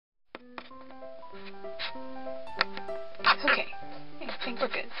Okay, I think we're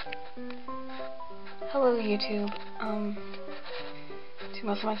good. Hello YouTube. To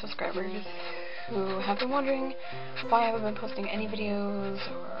most of my subscribers who have been wondering why I haven't been posting any videos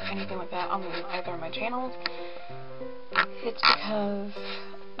or anything like that on either of my channels, it's because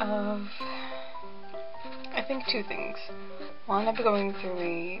of, I think, two things. One, I've been going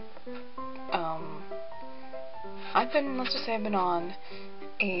through let's just say I've been on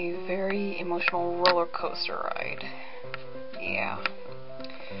a very emotional roller coaster ride. Yeah.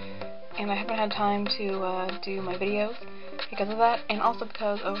 And I haven't had time to do my videos because of that, and also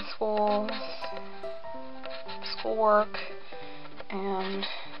because of schoolwork, and,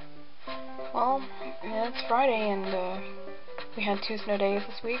 well, yeah, it's Friday, and we had 2 snow days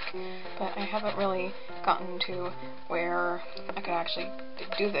this week, but I haven't really gotten to where I could actually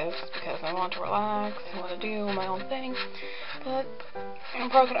do this because I want to relax, I want to do my own thing, but I'm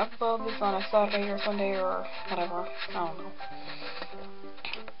probably going to upload this on a Saturday or Sunday or whatever, I don't know.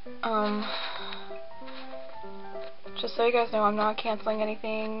 Just so you guys know, I'm not canceling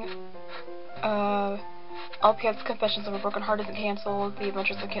anything. LPS Confessions of a Broken Heart isn't canceled. The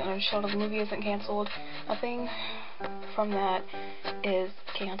Adventures of Kitten and Sheldon movie isn't canceled. Nothing from that is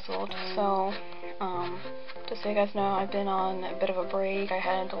canceled. So, just so you guys know, I've been on a bit of a break. I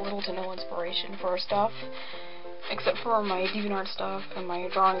had little to no inspiration for stuff, except for my DeviantArt stuff and my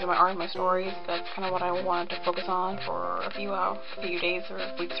drawings and my art and my stories. That's kind of what I wanted to focus on for a few days or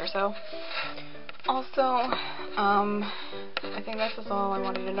weeks or so. Also, I think this is all I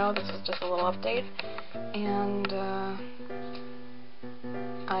wanted to know. This was just a little update, and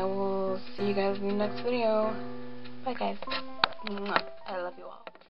I will see you guys in the next video. Bye guys. I love you all.